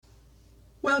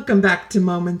Welcome back to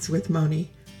Moments with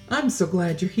Moni. I'm so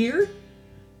glad you're here.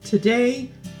 Today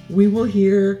we will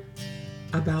hear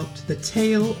about the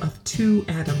tale of two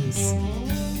Adams.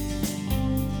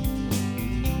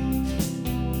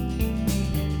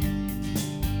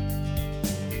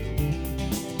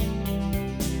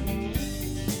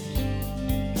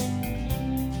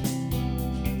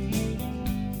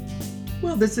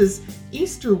 Well, this is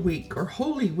Easter week or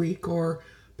Holy Week or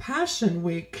Passion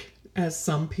Week, as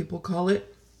some people call it.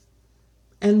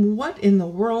 And what in the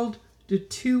world do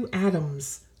two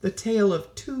Adams, the tale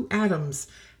of two Adams,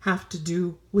 have to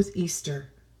do with Easter?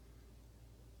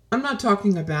 I'm not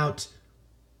talking about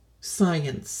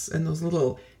science and those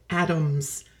little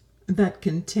atoms that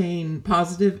contain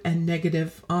positive and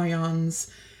negative ions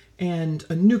and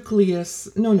a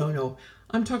nucleus. No.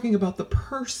 I'm talking about the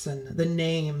person, the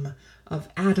name of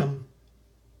Adam.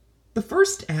 The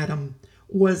first Adam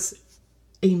was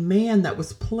a man that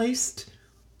was placed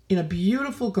in a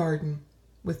beautiful garden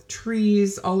with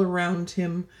trees all around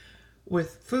him,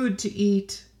 with food to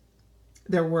eat.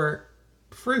 There were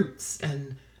fruits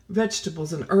and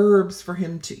vegetables and herbs for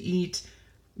him to eat.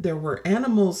 There were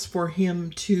animals for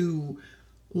him to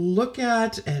look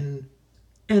at, and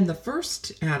the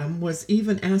first Adam was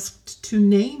even asked to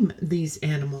name these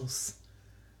animals.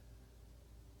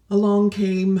 Along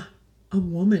came a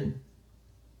woman,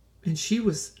 and she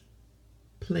was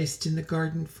placed in the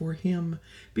garden for him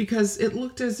because it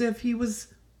looked as if he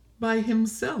was by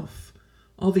himself.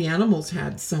 All the animals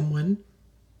had someone.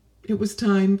 It was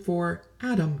time for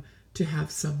Adam to have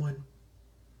someone.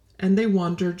 And they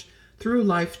wandered through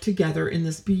life together in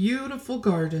this beautiful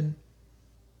garden.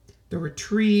 There were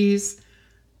trees,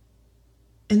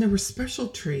 and there were special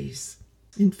trees.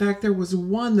 In fact, there was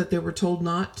one that they were told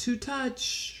not to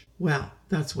touch. Well,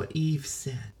 that's what Eve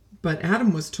said. But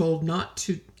Adam was told not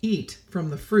to eat from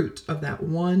the fruit of that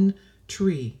one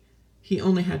tree. He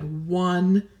only had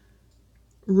one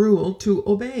rule to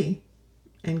obey.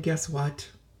 And guess what?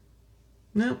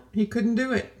 No, he couldn't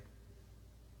do it.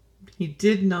 He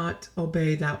did not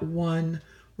obey that one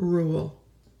rule.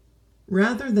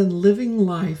 Rather than living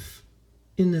life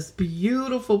in this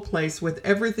beautiful place with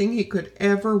everything he could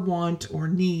ever want or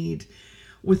need,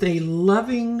 with a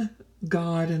loving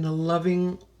God and a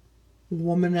loving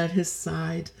woman at his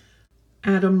side,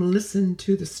 Adam listened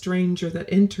to the stranger that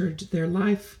entered their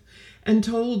life and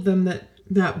told them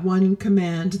that one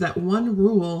command, that one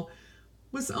rule,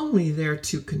 was only there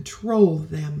to control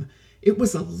them. It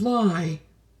was a lie,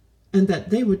 and that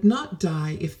they would not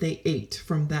die if they ate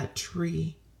from that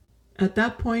tree. At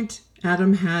that point,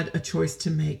 Adam had a choice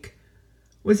to make.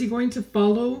 Was he going to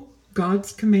follow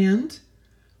God's command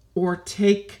or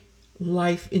take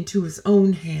life into his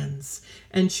own hands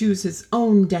and choose his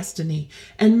own destiny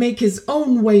and make his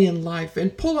own way in life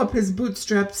and pull up his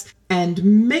bootstraps and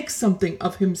make something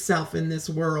of himself in this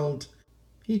world?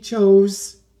 He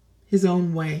chose his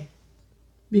own way.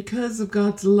 Because of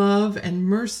God's love and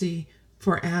mercy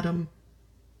for Adam,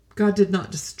 God did not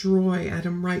destroy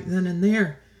Adam right then and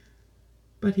there,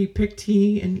 but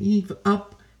he and Eve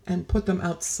up and put them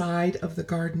outside of the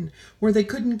garden where they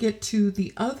couldn't get to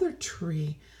the other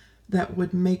tree that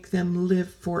would make them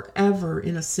live forever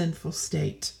in a sinful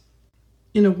state.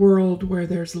 In a world where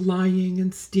there's lying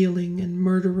and stealing and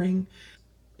murdering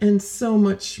and so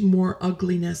much more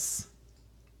ugliness.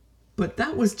 But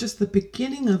that was just the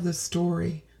beginning of the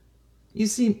story. You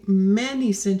see,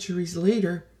 many centuries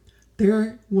later,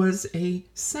 there was a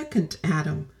second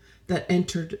Adam that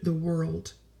entered the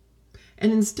world.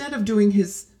 And instead of doing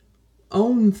his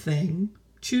own thing,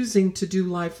 choosing to do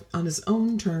life on his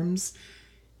own terms,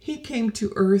 he came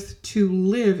to earth to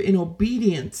live in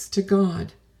obedience to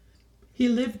God. He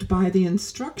lived by the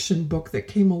instruction book that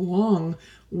came along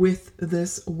with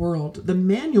this world, the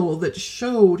manual that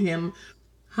showed him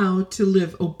how to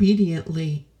live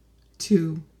obediently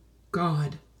to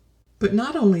God. But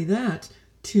not only that,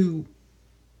 to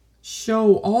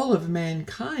show all of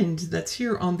mankind that's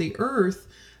here on the earth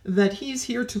that he's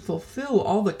here to fulfill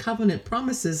all the covenant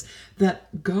promises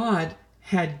that God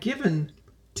had given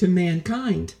to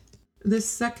mankind. This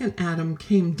second Adam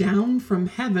came down from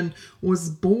heaven, was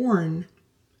born.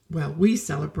 Well, we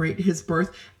celebrate his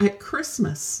birth at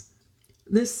Christmas.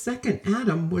 This second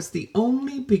Adam was the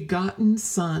only begotten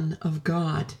Son of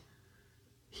God.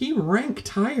 He ranked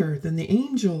higher than the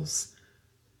angels,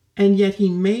 and yet he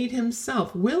made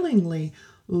himself willingly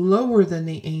lower than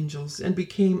the angels and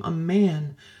became a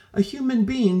man, a human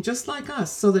being just like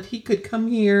us, so that he could come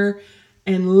here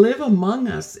and live among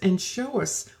us and show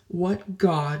us what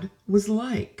God was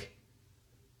like.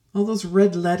 All those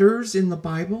red letters in the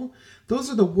Bible, those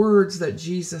are the words that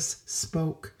Jesus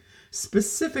spoke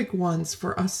specific ones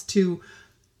for us to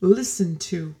listen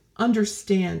to,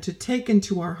 understand, to take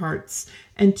into our hearts,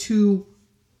 and to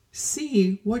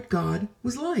see what God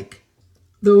was like.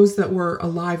 Those that were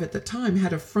alive at the time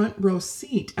had a front row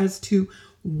seat as to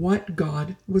what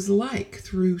God was like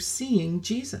through seeing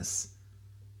Jesus.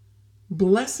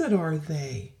 Blessed are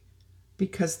they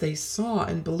because they saw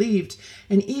and believed,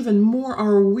 and even more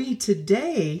are we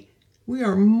today. We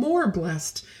are more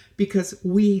blessed because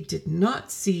we did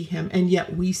not see him, and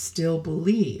yet we still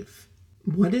believe.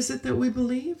 What is it that we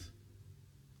believe?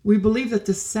 We believe that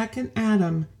the second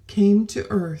Adam came to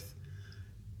earth,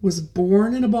 was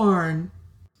born in a barn,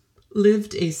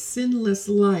 lived a sinless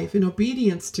life in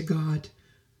obedience to God,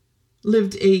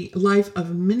 lived a life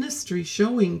of ministry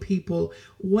showing people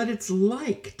what it's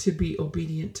like to be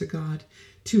obedient to God,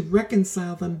 to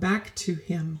reconcile them back to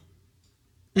him.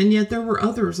 And yet there were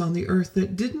others on the earth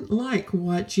that didn't like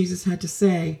what Jesus had to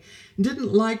say,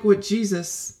 didn't like what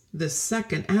Jesus, the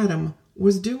second Adam,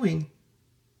 was doing.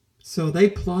 So they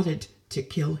plotted to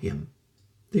kill him.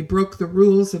 They broke the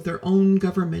rules of their own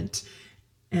government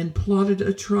and plotted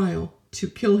a trial to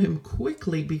kill him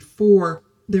quickly before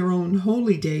their own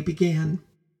holy day began.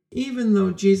 Even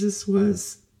though Jesus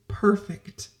was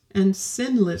perfect and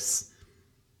sinless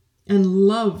and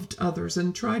loved others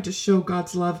and tried to show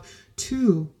God's love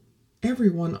to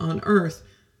everyone on earth,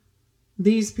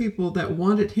 these people that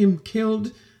wanted him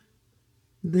killed,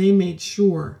 they made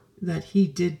sure that he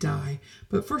did die.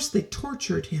 But first they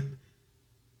tortured him,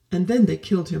 and then they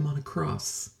killed him on a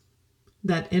cross.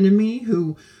 That enemy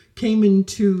who came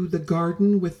into the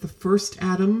garden with the first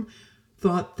Adam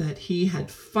thought that he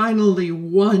had finally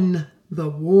won the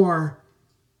war.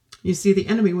 You see, the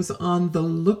enemy was on the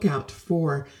lookout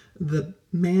for the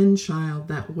man-child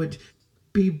that would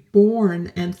be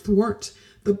born and thwart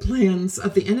the plans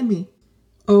of the enemy.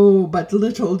 Oh, but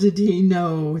little did he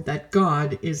know that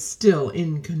God is still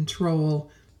in control.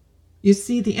 You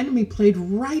see, the enemy played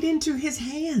right into his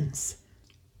hands.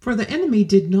 For the enemy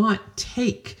did not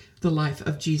take the life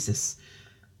of Jesus.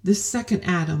 The second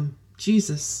Adam,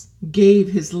 Jesus, gave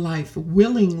his life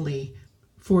willingly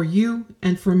for you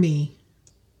and for me.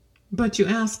 But you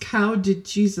ask, how did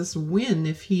Jesus win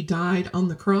if he died on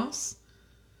the cross?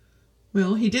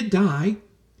 Well, he did die.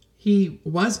 He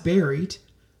was buried.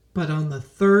 But on the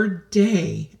third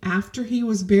day after he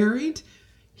was buried,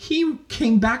 he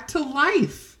came back to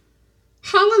life.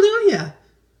 Hallelujah!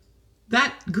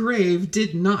 That grave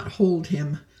did not hold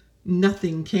him.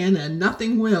 Nothing can and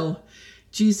nothing will.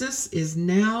 Jesus is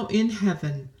now in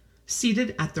heaven,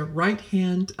 seated at the right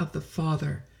hand of the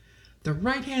Father, the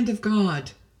right hand of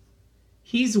God.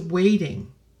 He's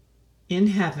waiting in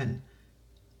heaven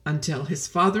until his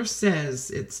Father says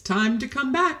it's time to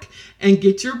come back and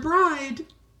get your bride.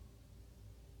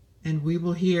 And we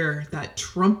will hear that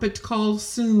trumpet call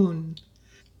soon.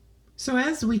 So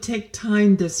as we take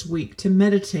time this week to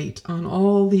meditate on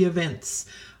all the events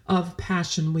of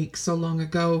Passion Week so long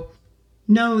ago,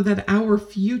 know that our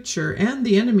future and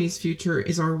the enemy's future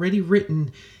is already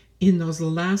written in those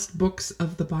last books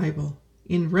of the Bible.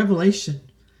 In Revelation,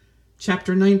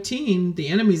 chapter 19, the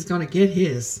enemy's going to get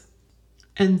his.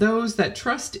 And those that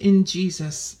trust in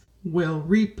Jesus will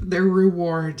reap their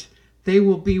reward. They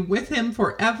will be with him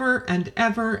forever and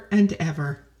ever and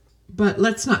ever. But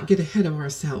let's not get ahead of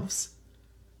ourselves.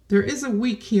 There is a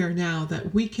week here now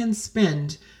that we can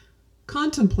spend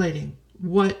contemplating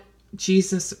what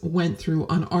Jesus went through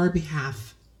on our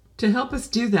behalf. To help us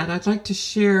do that, I'd like to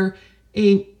share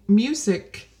a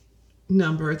music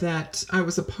number that I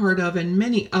was a part of and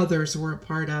many others were a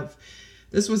part of.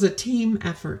 This was a team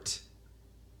effort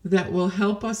that will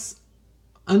help us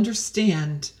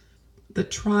understand the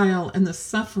trial and the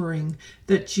suffering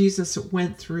that Jesus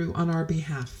went through on our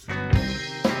behalf.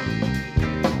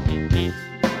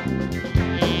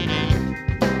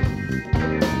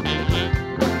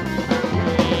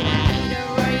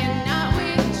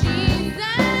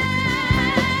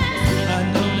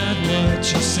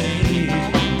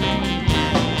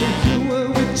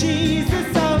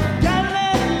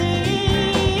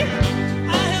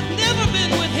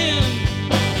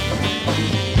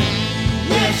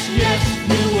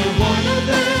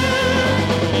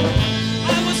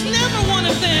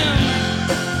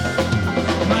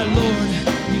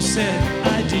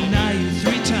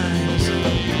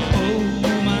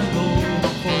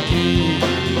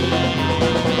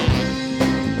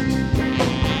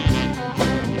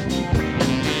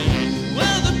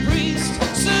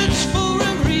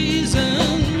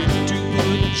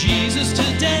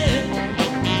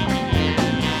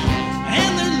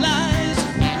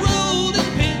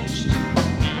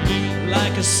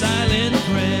 A silent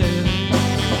prayer.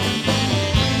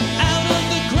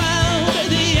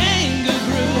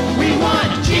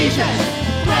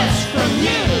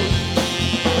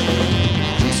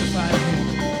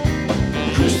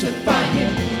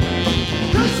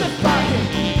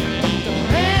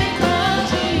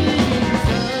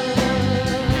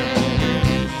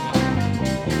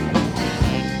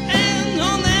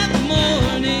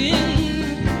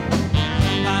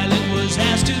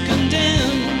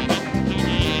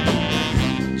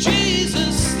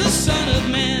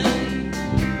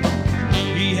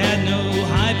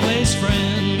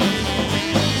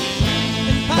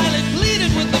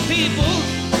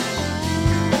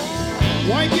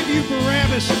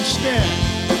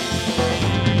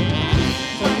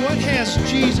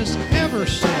 Jesus ever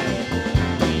said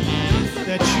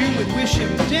that you would wish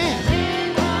him dead,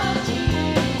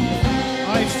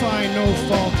 I find no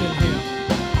fault in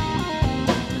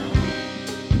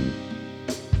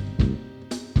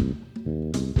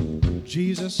him.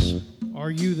 Jesus,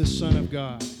 are you the Son of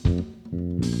God?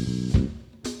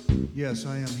 Yes,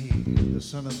 I am he, the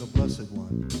Son of the Blessed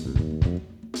One.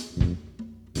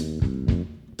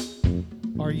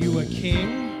 Are you a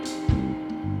king?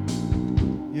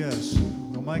 Yes,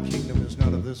 though my kingdom is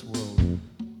not of this world.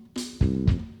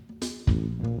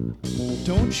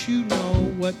 Don't you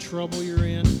know what trouble you're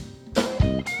in?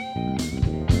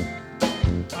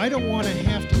 I don't want to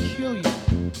have to kill you.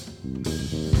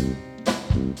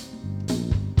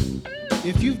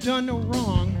 If you've done no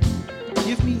wrong,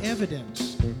 give me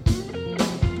evidence.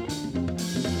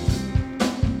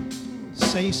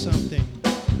 Say something,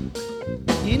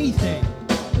 anything,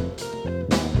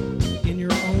 in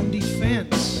your own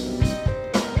defense.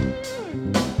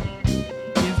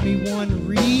 Give me one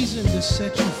reason to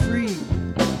set you free.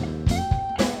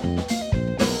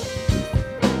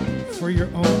 For your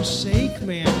own sake,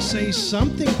 man, say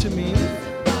something to me.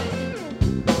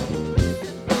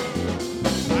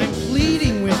 I'm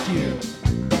pleading with you.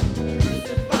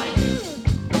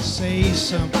 Say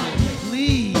something,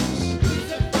 please.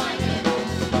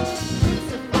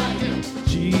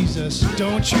 Jesus,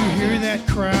 don't you hear that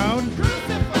crowd?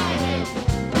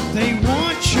 They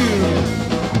want you.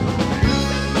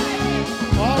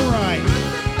 All right,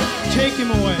 take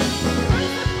him away.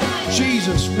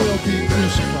 Jesus will be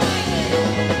crucified.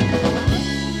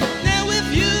 Now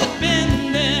if you'd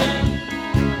been there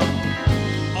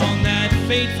on that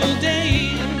fateful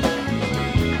day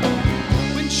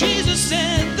when Jesus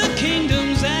said the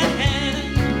kingdom's at hand,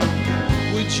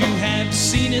 would you have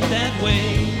seen it that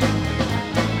way?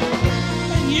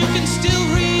 And you can still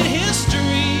read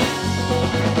history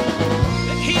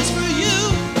that he's for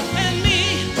you and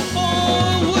me,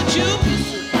 or would you?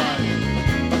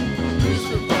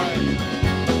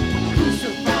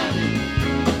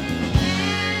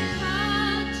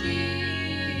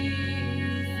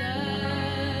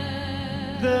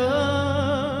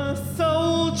 The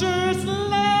soldiers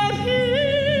led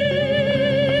him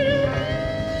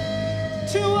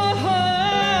to a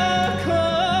high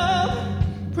club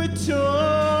praetorium.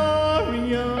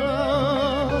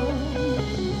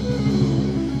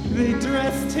 They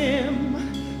dressed him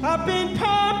up in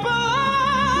purple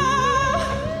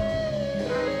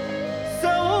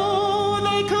so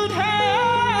they could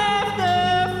have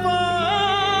their fun.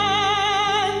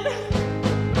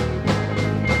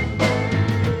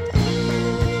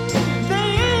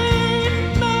 They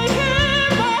made him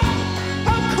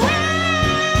a crown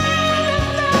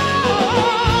of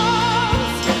thorns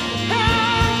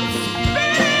and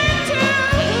spit into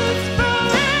his face.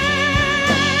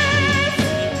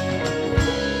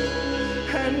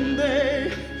 And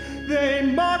they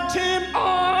mocked him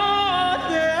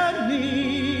on their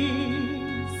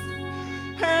knees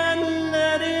and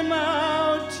led him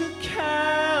out to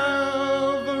Calvary.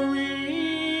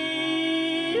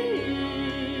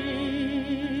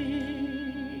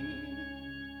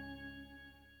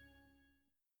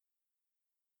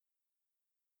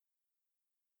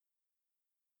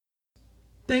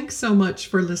 Thanks so much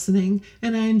for listening,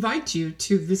 and I invite you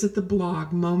to visit the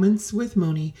blog Moments with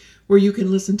Moni, where you can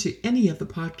listen to any of the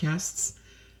podcasts.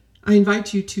 I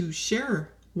invite you to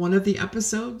share one of the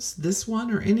episodes, this one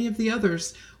or any of the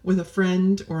others, with a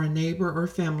friend or a neighbor or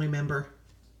family member.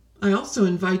 I also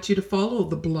invite you to follow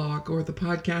the blog or the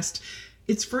podcast.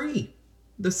 It's free.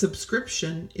 The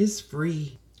subscription is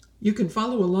free. You can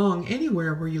follow along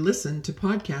anywhere where you listen to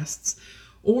podcasts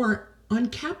or on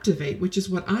Captivate, which is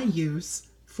what I use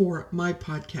for my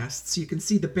podcasts. You can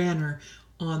see the banner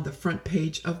on the front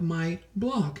page of my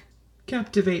blog.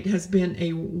 Captivate has been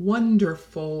a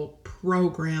wonderful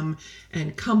program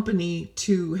and company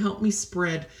to help me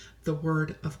spread the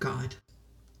word of God.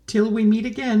 Till we meet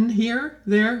again, here,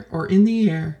 there, or in the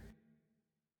air,